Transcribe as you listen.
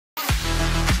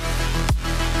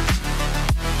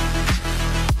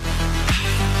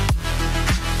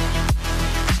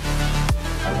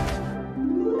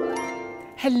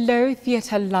Hello,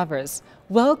 theatre lovers.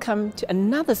 Welcome to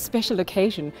another special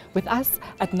occasion with us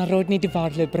at Narodny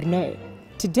Dvorle Brno.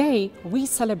 Today, we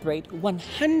celebrate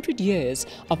 100 years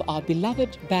of our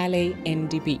beloved ballet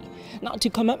NDB. Now, to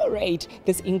commemorate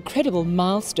this incredible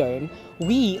milestone,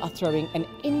 we are throwing an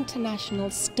international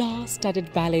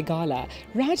star-studded ballet gala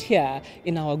right here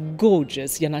in our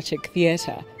gorgeous Janacek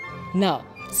Theatre. Now,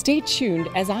 stay tuned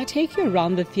as I take you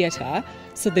around the theatre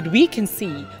so that we can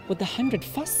see what the 100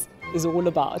 fuss is all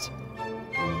about.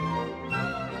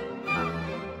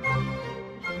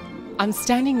 I'm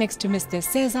standing next to Mr.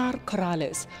 Cesar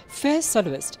Corrales, first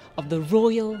soloist of the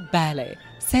Royal Ballet.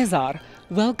 Cesar,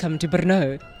 welcome to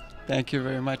Brno. Thank you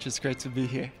very much. It's great to be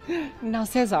here. Now,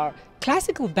 Cesar,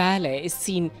 classical ballet is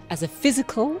seen as a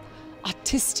physical,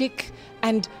 artistic,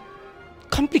 and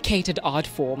complicated art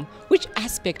form. Which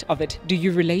aspect of it do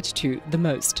you relate to the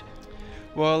most?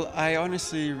 Well, I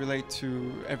honestly relate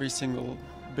to every single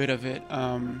bit of it.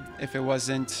 If it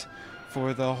wasn't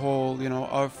for the whole,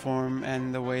 art form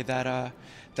and the way that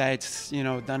that it's,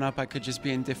 done up, I could just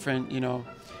be indifferent.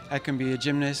 I can be a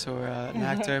gymnast or an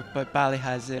actor, but ballet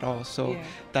has it all. So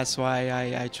that's why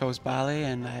I chose ballet,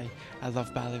 and I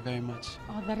love ballet very much.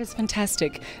 Oh, that is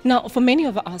fantastic. Now, for many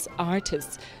of us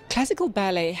artists, classical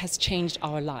ballet has changed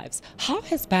our lives. How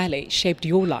has ballet shaped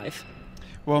your life?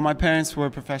 Well, my parents were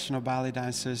professional ballet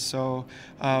dancers, so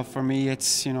for me,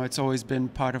 it's always been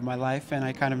part of my life, and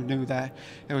I kind of knew that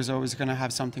it was always going to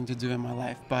have something to do in my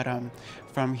life. But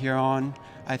from here on,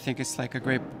 I think it's like a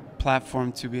great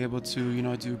platform to be able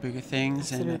to do bigger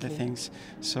things. Absolutely. And other things.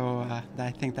 So I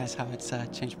think that's how it's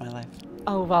changed my life.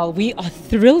 Oh, well, we are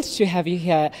thrilled to have you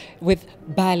here with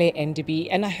Ballet NDB,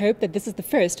 and I hope that this is the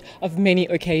first of many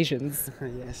occasions.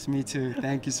 Yes, me too.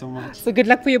 Thank you so much. So good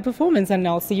luck for your performance, and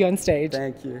I'll see you on stage.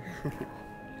 Thank you.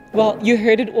 Well, you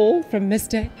heard it all from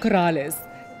Mr. Corrales.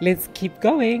 Let's keep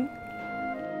going.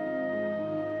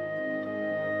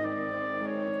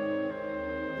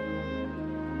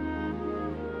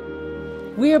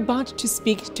 We're about to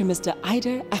speak to Mr.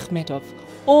 Aider Akhmetov,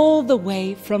 all the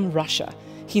way from Russia.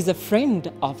 He's a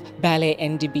friend of Ballet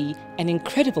NDB, an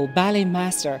incredible ballet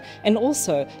master, and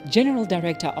also general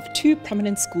director of 2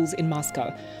 prominent schools in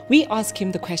Moscow. We ask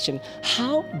him the question,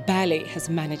 how ballet has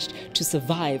managed to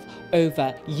survive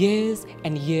over years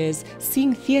and years,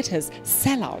 seeing theaters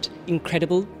sell out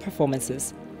incredible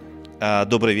performances.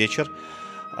 Добрый вечер.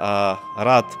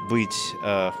 Рад быть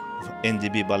в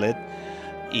NDB Ballet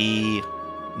и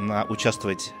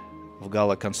участвовать в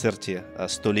гала-концерте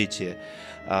столетия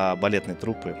балетной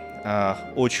труппы.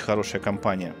 Очень хорошая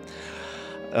компания.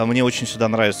 Мне очень сюда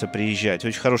нравится приезжать.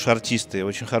 Очень хорошие артисты,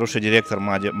 очень хороший директор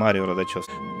Марио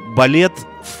Родачевский. Балет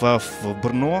в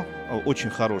Брно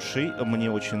очень хороший,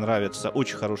 мне очень нравится,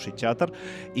 очень хороший театр.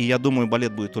 И я думаю,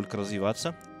 балет будет только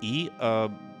развиваться и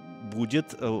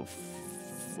будет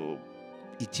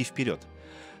идти вперед.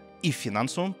 И в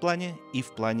финансовом плане, и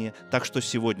в плане... Так что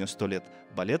сегодня 100 лет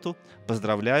балету.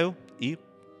 Поздравляю и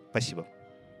спасибо.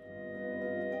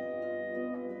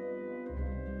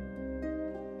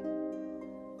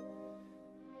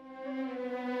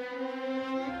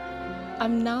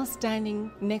 I'm now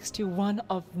standing next to one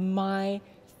of my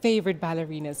favorite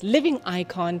ballerinas, living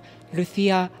icon,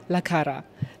 Lucia Lacara.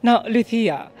 Now,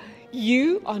 Lucia,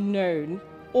 you are known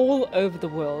all over the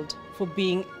world for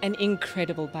being an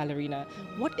incredible ballerina.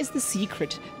 What is the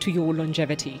secret to your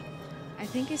longevity? I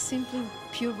think it's simply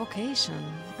pure vocation.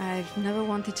 I've never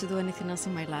wanted to do anything else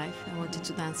in my life. I wanted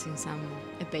to dance since I'm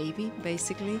a baby,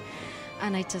 basically.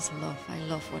 And I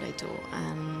love what I do.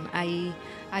 And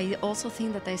I also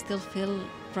think that I still feel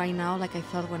right now like I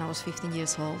felt when I was 15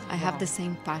 years old. I have the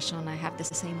same passion, I have the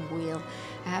same will,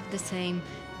 I have the same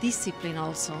discipline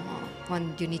also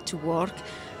when you need to work.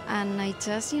 And I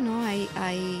just,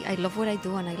 I love what I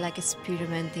do, and I like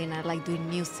experimenting, I like doing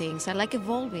new things. I like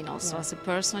evolving also as a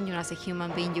person, as a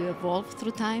human being, you evolve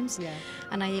through times. Yeah.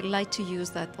 And I like to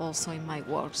use that also in my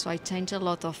work. So I change a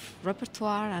lot of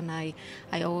repertoire, and I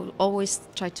always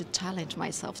try to challenge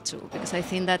myself too, because I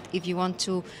think that if you want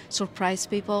to surprise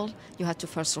people, you have to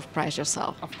first surprise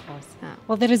yourself. Of course. Yeah.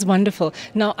 Well, that is wonderful.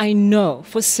 Now, I know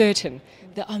for certain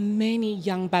there are many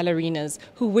young ballerinas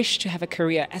who wish to have a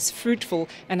career as fruitful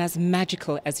and as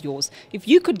magical as yours. If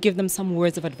you could give them some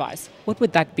words of advice, what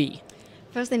would that be?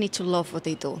 First, they need to love what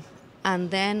they do.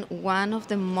 And then one of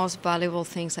the most valuable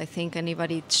things I think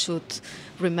anybody should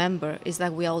remember is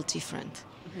that we're all different.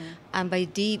 And by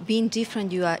being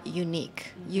different, you are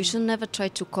unique. You should never try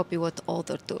to copy what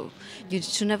others do. You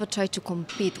should never try to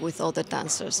compete with other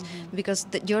dancers, because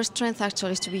your strength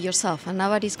actually is to be yourself, and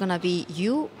nobody's going to be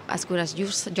you as good as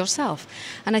yourself.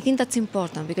 And I think that's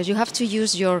important, because you have to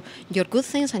use your good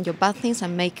things and your bad things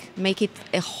and make it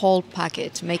a whole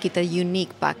package, make it a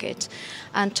unique package,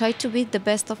 and try to be the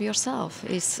best of yourself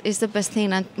is the best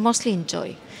thing, and mostly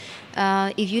enjoy.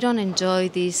 If you don't enjoy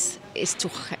this, it's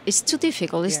too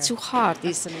difficult, it's too hard,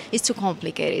 it's too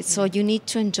complicated. So you need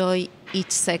to enjoy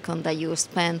each second that you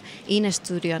spend in a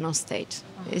studio and on stage.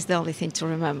 It's the only thing to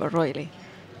remember, really.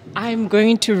 I'm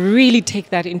going to really take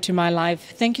that into my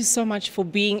life. Thank you so much for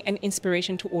being an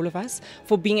inspiration to all of us,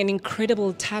 for being an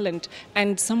incredible talent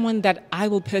and someone that I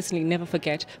will personally never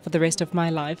forget for the rest of my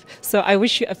life. So I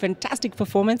wish you a fantastic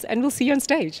performance, and we'll see you on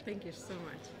stage. Thank you so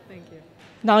much. Thank you.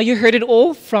 Now you heard it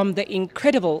all from the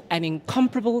incredible and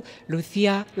incomparable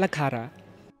Lucia Lacara.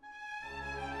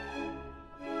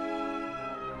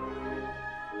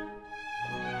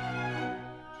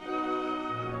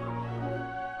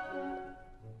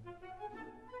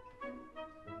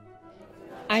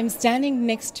 I'm standing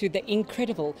next to the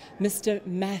incredible Mr.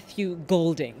 Matthew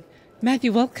Golding.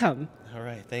 Matthew, welcome. All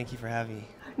right, thank you for having me.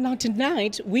 Now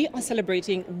tonight we are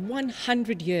celebrating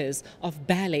 100 years of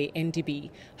ballet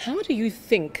NDB. How do you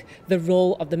think the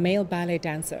role of the male ballet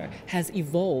dancer has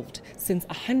evolved since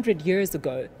 100 years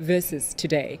ago versus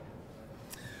today?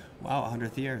 Wow,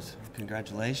 100th years.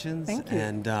 Congratulations. Thank you.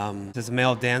 And as a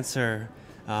male dancer,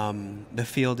 the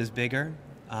field is bigger.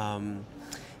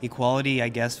 Equality, I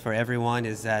guess, for everyone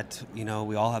is that,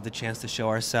 we all have the chance to show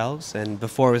ourselves. And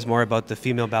before it was more about the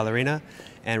female ballerina,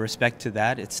 and respect to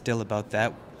that, it's still about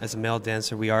that. As a male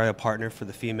dancer, we are a partner for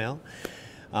the female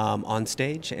on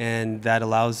stage, and that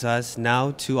allows us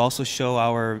now to also show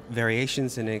our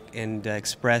variations and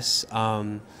express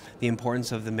the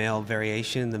importance of the male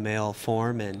variation, the male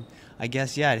form, and I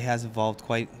guess, yeah, it has evolved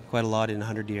quite a lot in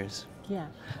 100 years. Yeah.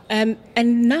 And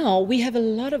now we have a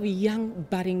lot of young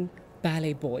budding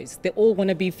ballet boys. They all want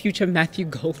to be future Matthew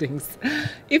Goldings.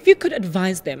 If you could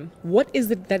advise them, what is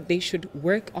it that they should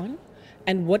work on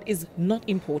and what is not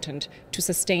important to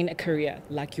sustain a career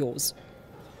like yours?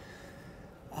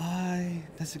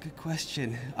 That's a good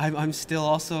question. I'm still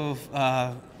also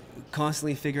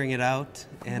constantly figuring it out,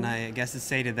 and I guess to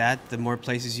say to that, the more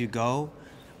places you go,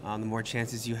 the more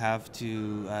chances you have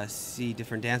to see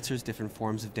different dancers, different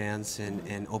forms of dance,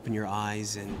 and open your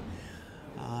eyes. And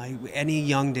any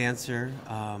young dancer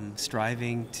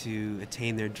striving to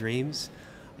attain their dreams,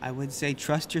 I would say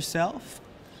trust yourself,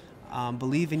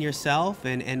 believe in yourself,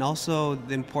 and also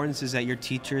the importance is that your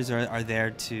teachers are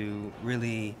there to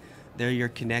really, they're your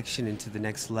connection into the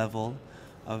next level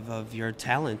of your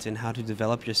talent and how to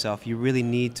develop yourself. You really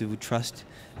need to trust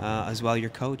as well your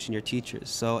coach and your teachers.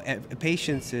 So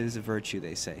patience is a virtue,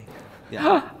 they say.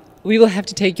 Yeah. We will have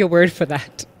to take your word for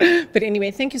that. But anyway,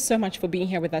 thank you so much for being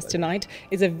here with us tonight.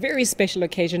 It's a very special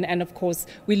occasion, and of course,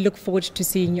 we look forward to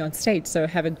seeing you on stage. So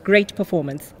have a great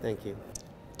performance. Thank you.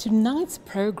 Tonight's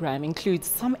program includes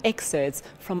some excerpts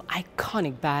from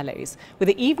iconic ballets, with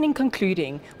the evening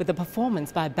concluding with a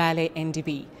performance by Ballet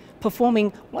NDB,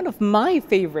 performing one of my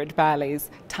favorite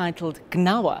ballets titled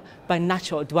Gnawa by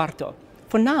Nacho Duarto.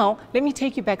 For now, let me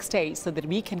take you backstage so that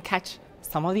we can catch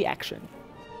some of the action.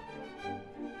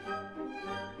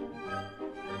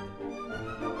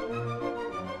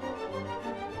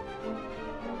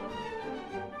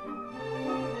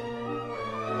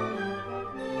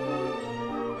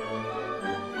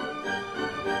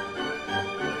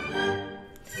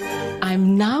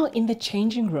 I'm now in the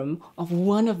changing room of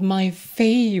one of my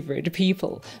favorite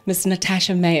people, Miss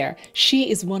Natasha Mayer. She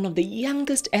is one of the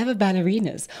youngest ever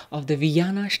ballerinas of the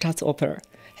Vienna Staatsoper.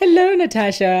 Hello,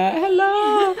 Natasha.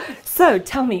 Hello. So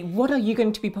tell me, what are you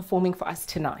going to be performing for us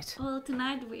tonight? Well,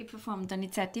 tonight we performed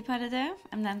Donizetti Parade.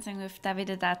 I'm dancing with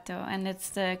Davide Dato, and it's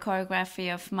the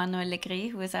choreography of Manuel Legri,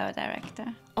 who is our director.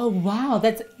 Oh, wow.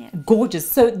 That's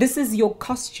gorgeous. So this is your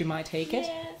costume, I take it?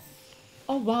 Yes.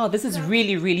 Oh, wow. This is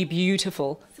really, really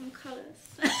beautiful. Some colors.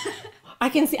 I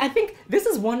can see. I think this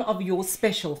is one of your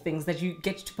special things that you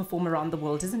get to perform around the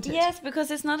world, isn't it? Yes, because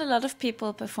there's not a lot of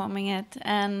people performing it,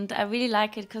 and I really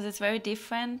like it because it's very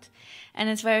different and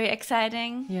it's very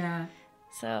exciting. Yeah.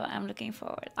 So I'm looking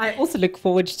forward. I also look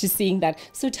forward to seeing that.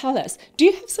 So tell us, do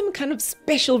you have some kind of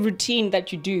special routine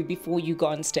that you do before you go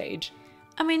on stage?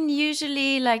 I mean,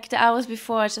 usually like the hours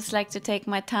before, I just like to take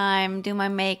my time, do my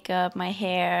makeup, my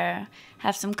hair,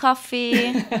 have some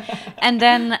coffee, and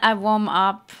then I warm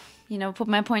up, you know, put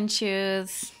my pointe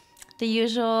shoes, the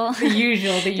usual, The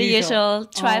usual. the usual.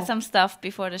 Try Oh. some stuff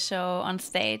before the show on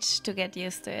stage to get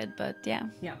used to it. But yeah.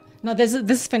 Yeah. Now, this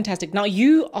is fantastic. Now,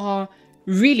 you are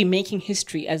really making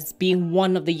history as being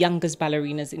one of the youngest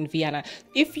ballerinas in Vienna.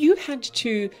 If you had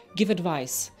to give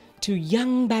advice to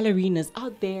young ballerinas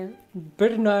out there, in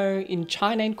Brno, in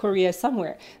China, in Korea,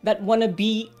 somewhere, that want to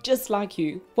be just like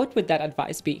you, what would that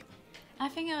advice be? I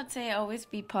think I would say always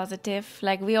be positive.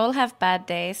 Like, we all have bad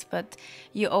days, but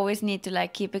you always need to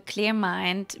like keep a clear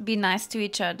mind, be nice to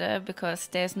each other, because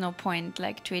there's no point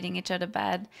like treating each other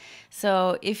bad.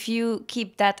 So if you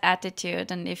keep that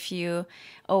attitude, and if you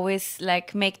always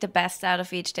like make the best out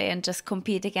of each day and just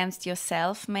compete against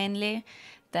yourself mainly,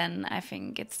 then I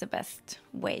think it's the best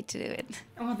way to do it.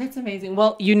 Oh, that's amazing.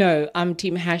 Well, you know, I'm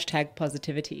team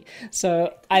 #positivity.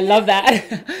 So I love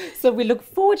that. So we look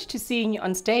forward to seeing you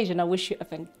on stage, and I wish you a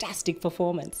fantastic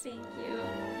performance. Thank you.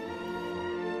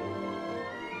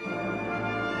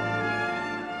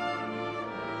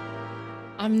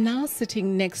 I'm now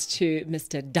sitting next to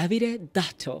Mr. Davide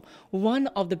Dato, one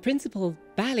of the principal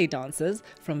ballet dancers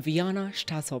from Vienna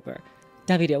Staatsoper.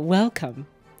 Davide, welcome.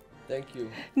 Thank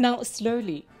you. Now,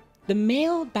 slowly, the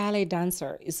male ballet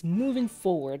dancer is moving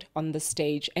forward on the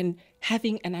stage and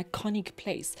having an iconic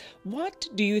place. What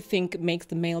do you think makes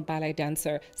the male ballet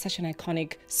dancer such an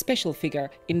iconic, special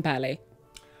figure in ballet?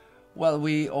 Well,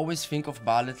 we always think of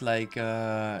ballet like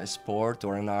a sport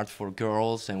or an art for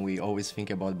girls, and we always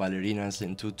think about ballerinas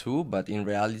in tutu, but in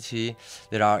reality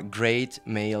there are great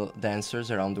male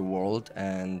dancers around the world,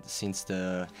 and since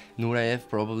the Nureyev,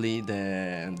 probably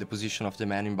the position of the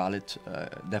man in ballet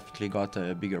definitely got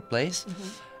a bigger place.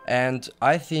 And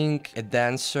I think a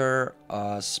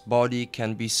dancer's body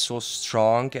can be so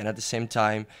strong and at the same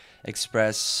time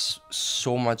express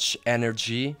so much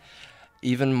energy,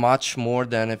 even much more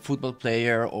than a football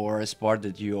player or a sport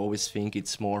that you always think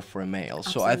it's more for a male.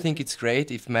 Absolutely. So I think it's great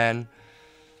if men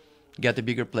get a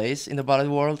bigger place in the ballet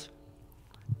world.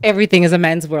 Everything is a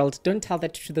man's world. Don't tell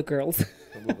that to the girls.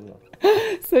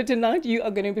 So tonight you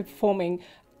are going to be performing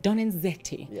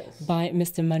Donizetti Yes. by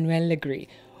Mr. Manuel Legri.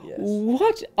 Yes.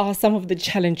 What are some of the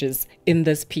challenges in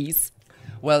this piece?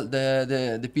 Well,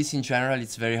 the piece in general,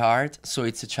 it's very hard, so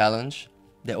it's a challenge.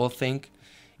 The whole thing,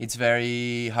 it's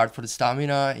very hard for the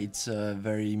stamina, it's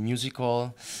very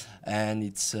musical, and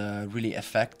it's really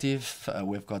effective.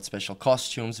 We've got special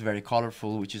costumes, very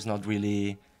colorful, which is not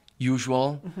really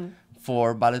usual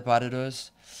for ballet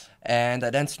paradors. And I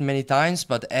danced many times,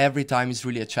 but every time is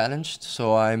really a challenge.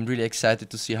 So I'm really excited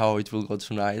to see how it will go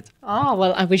tonight. Oh,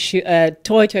 well, I wish you a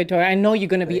toy. I know you're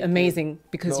going to be amazing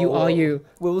because you are you.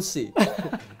 We will see.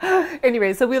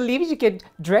 Anyway, so we'll leave you to get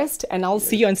dressed and I'll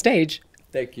see you on stage.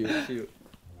 Thank you. See you.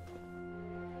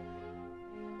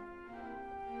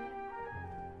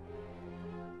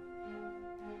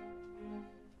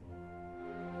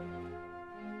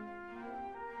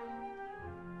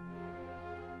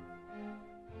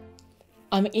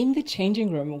 I'm in the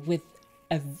changing room with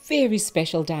a very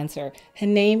special dancer. Her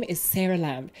name is Sarah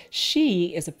Lamb.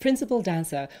 She is a principal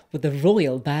dancer with the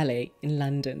Royal Ballet in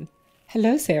London.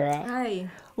 Hello, Sarah. Hi,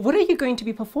 What are you going to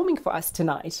be performing for us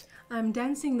tonight? I'm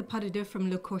dancing the pas de deux from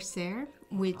Le Corsaire,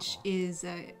 which is,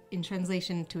 in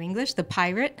translation to English, the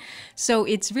pirate. So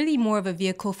it's really more of a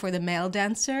vehicle for the male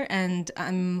dancer, and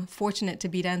I'm fortunate to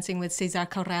be dancing with César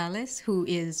Corrales, who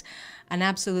is an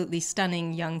absolutely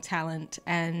stunning young talent.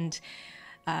 And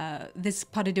this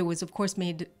pas de deux was, of course,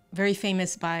 made very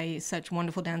famous by such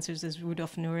wonderful dancers as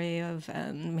Rudolf Nureyev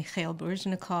and Mikhail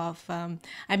Baryshnikov.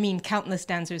 Countless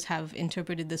dancers have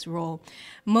interpreted this role.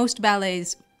 Most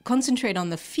ballets concentrate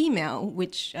on the female,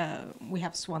 which we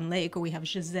have Swan Lake or we have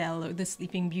Giselle or the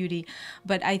Sleeping Beauty,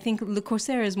 but I think Le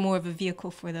Corsaire is more of a vehicle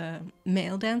for the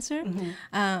male dancer.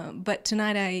 But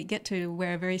tonight I get to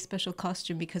wear a very special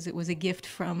costume because it was a gift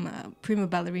from prima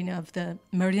ballerina of the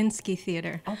Mariinsky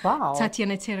Theater, Oh, wow.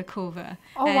 Tatiana Terakova.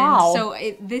 Oh, and wow. So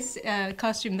this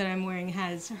costume that I'm wearing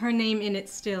has her name in it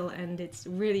still, and it's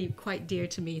really quite dear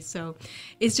to me. So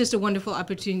it's just a wonderful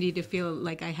opportunity to feel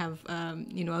like I have, a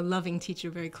loving teacher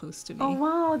very close to me. Oh,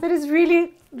 wow. That is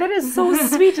so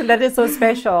sweet and that is so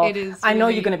special. It is I know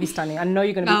really- you're going to be stunning. I know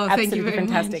you're going to be Oh, thank you absolutely very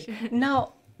fantastic. much.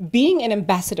 Now, being an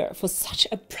ambassador for such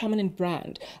a prominent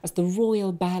brand as the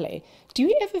Royal Ballet, do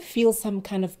you ever feel some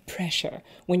kind of pressure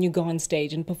when you go on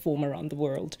stage and perform around the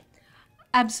world?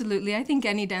 Absolutely. I think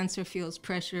any dancer feels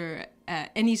pressure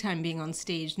anytime being on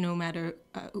stage, no matter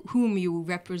whom you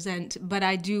represent. But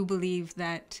I do believe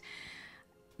that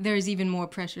there's even more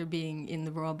pressure being in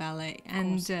the Royal Ballet.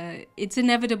 And it's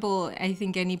inevitable. I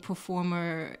think any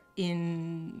performer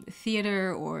in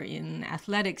theater or in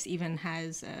athletics even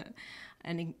has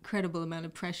an incredible amount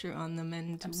of pressure on them,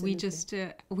 and Absolutely. we just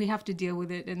we have to deal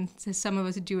with it, and some of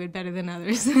us do it better than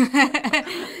others.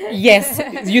 Yes,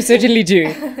 you certainly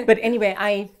do. But anyway,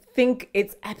 I think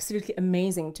it's absolutely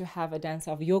amazing to have a dancer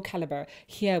of your caliber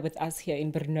here with us here in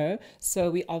Brno.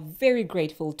 So we are very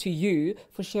grateful to you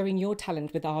for sharing your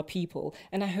talent with our people.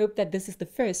 And I hope that this is the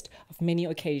first of many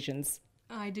occasions.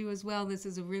 I do as well. This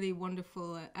is a really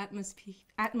wonderful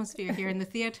atmosphere here in the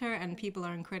theatre, and people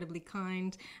are incredibly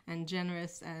kind and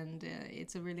generous, and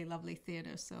it's a really lovely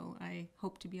theatre. So I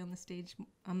hope to be on the stage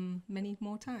many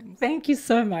more times. Thank you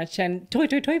so much, and toi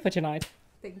toi toi for tonight.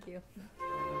 Thank you.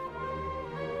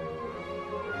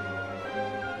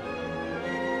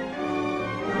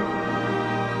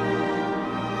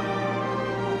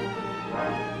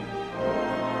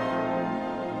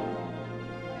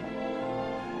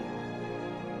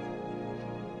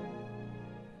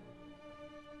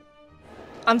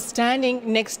 I'm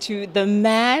standing next to the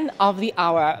man of the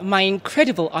hour, my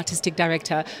incredible artistic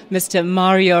director, Mr.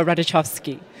 Mario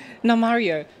Radachowski. Now,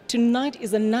 Mario, tonight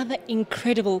is another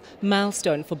incredible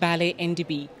milestone for Ballet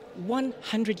NDB,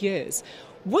 100 years.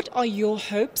 What are your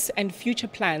hopes and future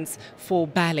plans for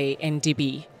Ballet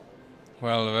NDB?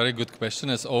 Well, a very good question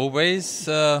as always.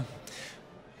 You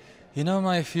know,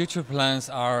 my future plans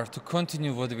are to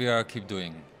continue what we are keep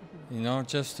doing. You know,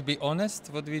 just to be honest,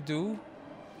 what we do,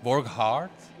 work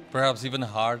hard, perhaps even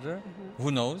harder,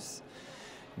 who knows?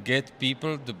 Get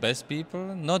people, the best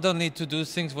people, not only to do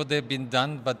things what they've been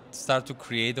done, but start to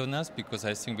create on us, because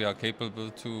I think we are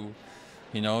capable to,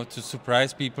 you know, to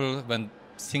surprise people when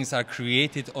things are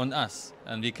created on us,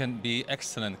 and we can be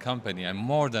excellent company. I'm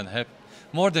more than happy,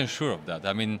 more than sure of that.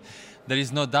 I mean, there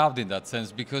is no doubt in that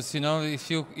sense, because, you know,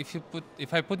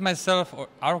 if I put myself or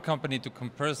our company to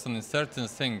comparison in certain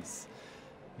things,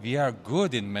 we are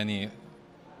good in many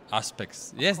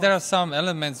aspects. Yes, there are some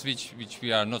elements which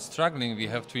we are not struggling, we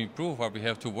have to improve or we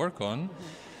have to work on.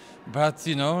 But,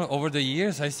 you know, over the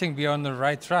years, I think we are on the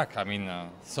right track. I mean,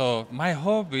 so my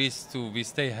hope is we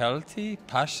stay healthy,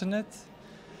 passionate,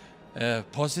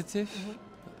 positive,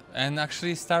 and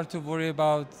actually start to worry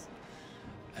about,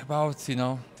 you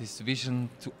know, this vision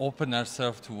to open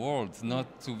ourselves to world,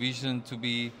 not to vision to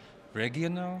be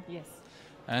regional. Yes.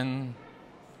 And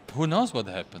who knows what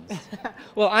happens?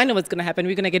 Well, I know what's going to happen.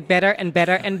 We're going to get better and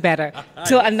better and better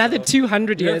till another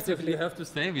 200 years. You have to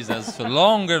stay with us for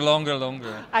longer.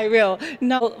 I will.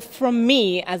 Now, from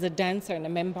me as a dancer and a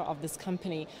member of this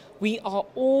company, we are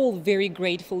all very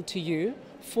grateful to you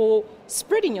for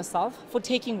spreading yourself, for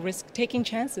taking risks, taking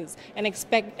chances, and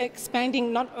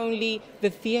expanding not only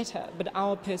the theatre, but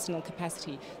our personal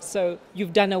capacity. So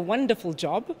you've done a wonderful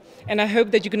job, and I hope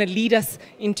that you're going to lead us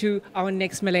into our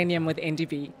next millennium with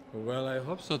NDB. Well, I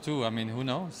hope so too. I mean, who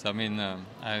knows? I mean,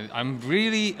 I'm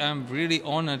really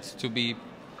honored to be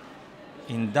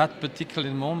in that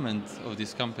particular moment of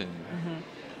this company,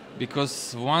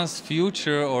 because one's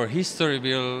future or history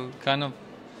will kind of,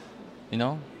 you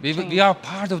know, we are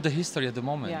part of the history at the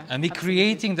moment, and we're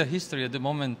creating the history at the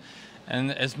moment.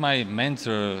 And as my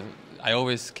mentor, I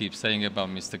always keep saying about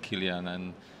Mr. Kilian,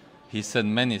 and he said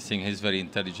many things. He's very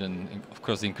intelligent, of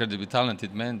course, incredibly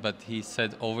talented man, but he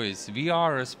said always, we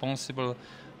are responsible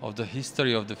of the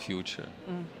history of the future.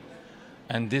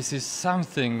 And this is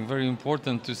something very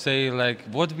important to say, like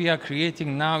what we are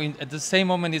creating now, at the same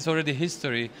moment it's already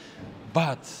history,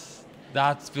 but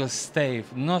that will stay.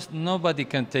 Nobody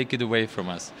can take it away from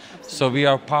us. Absolutely. So we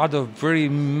are part of very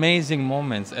amazing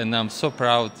moments, and I'm so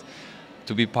proud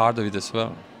to be part of it as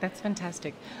well. That's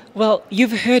fantastic. Well,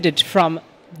 you've heard it from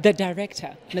the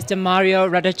director, Mr. Mario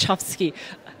Radachowski.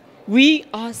 We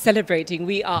are celebrating.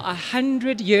 We are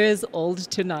 100 years old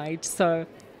tonight, so...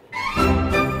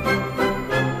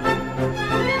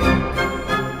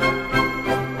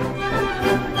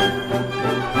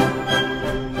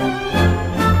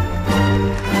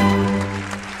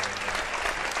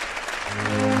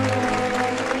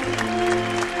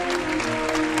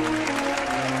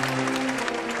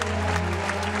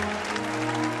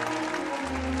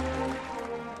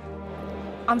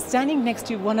 I'm standing next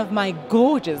to one of my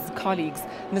gorgeous colleagues,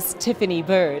 Miss Tiffany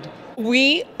Bird.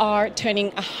 We are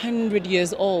turning 100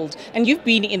 years old, and you've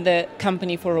been in the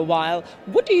company for a while.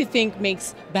 What do you think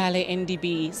makes Ballet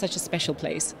NDB such a special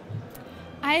place?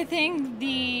 I think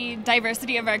the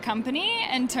diversity of our company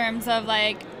in terms of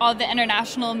like all the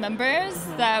international members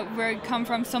that come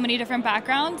from so many different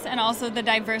backgrounds, and also the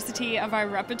diversity of our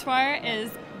repertoire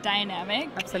is dynamic.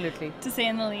 Absolutely. To say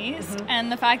in the least.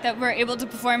 And the fact that we're able to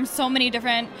perform so many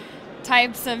different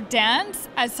types of dance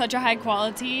at such a high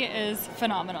quality is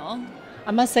phenomenal. I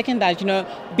must second that. You know,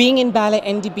 being in Ballet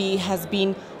NDB has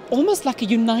been almost like a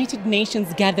United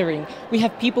Nations gathering. We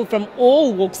have people from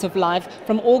all walks of life,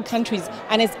 from all countries,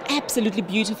 and it's absolutely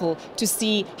beautiful to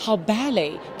see how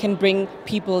ballet can bring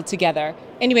people together.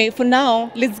 Anyway, for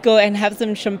now, let's go and have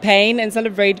some champagne and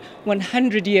celebrate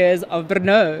 100 years of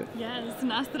Brno. Yes,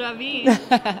 Nastra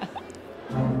vida.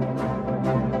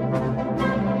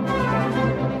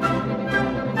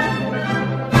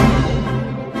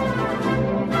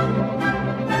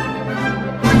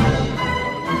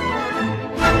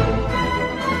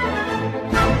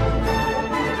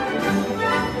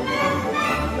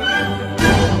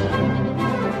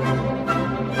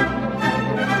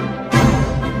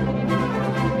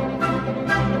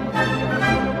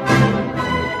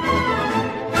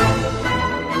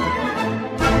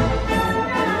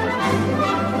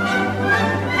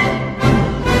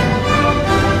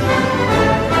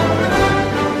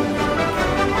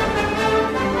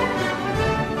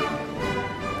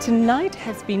 Tonight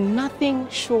has been nothing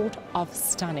short of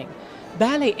stunning.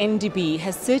 Ballet NDB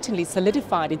has certainly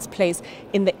solidified its place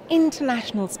in the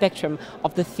international spectrum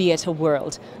of the theatre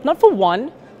world. Not for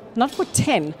one, not for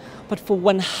 10, but for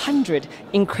 100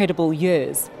 incredible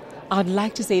years. I'd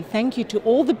like to say thank you to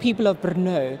all the people of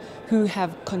Brno who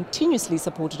have continuously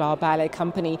supported our ballet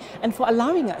company and for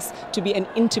allowing us to be an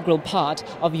integral part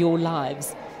of your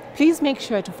lives. Please make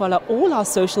sure to follow all our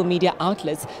social media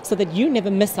outlets so that you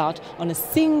never miss out on a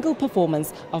single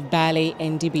performance of Ballet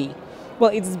NDB.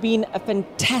 Well, it's been a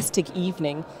fantastic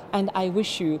evening and I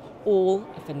wish you all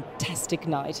a fantastic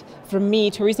night. From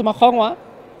me, Teresa Makongwa,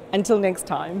 until next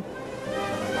time.